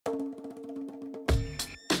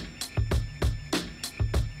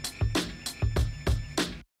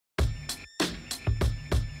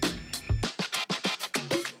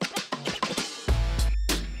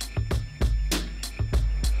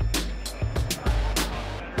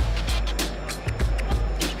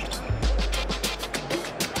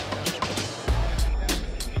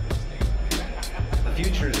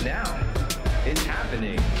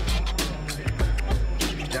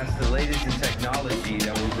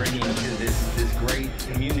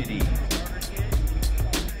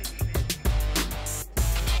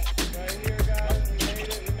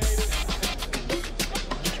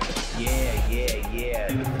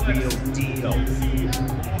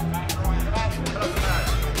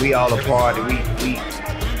We all a party.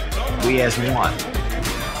 We as one.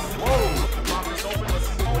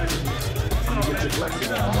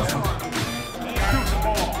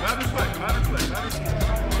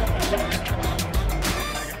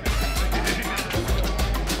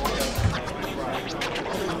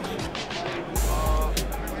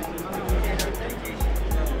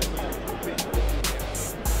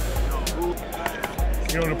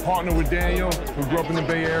 You know, to partner with Daniel, who grew up in the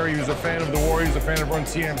Bay Area, he was a fan of the Warriors, a fan of Run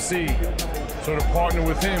TMC. So to partner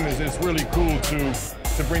with him is really cool to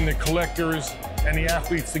bring the collectors and the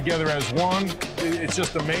athletes together as one. It's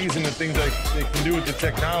just amazing the things that they can do with the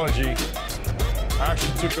technology. I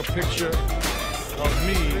actually took a picture of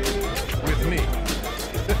me with me.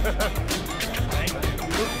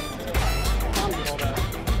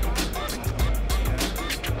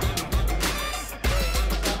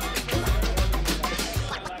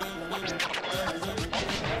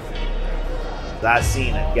 I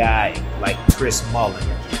seen a guy like Chris Mullin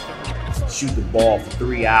shoot the ball for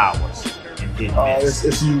 3 hours and didn't miss.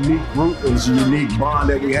 It's a unique group. It's a unique bond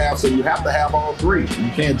that we have. So you have to have all three. You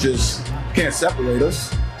can't separate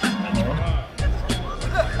us.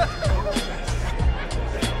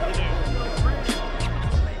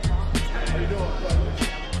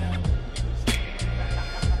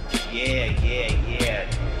 Yeah.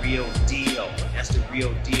 Real deal. That's the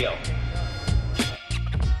real deal.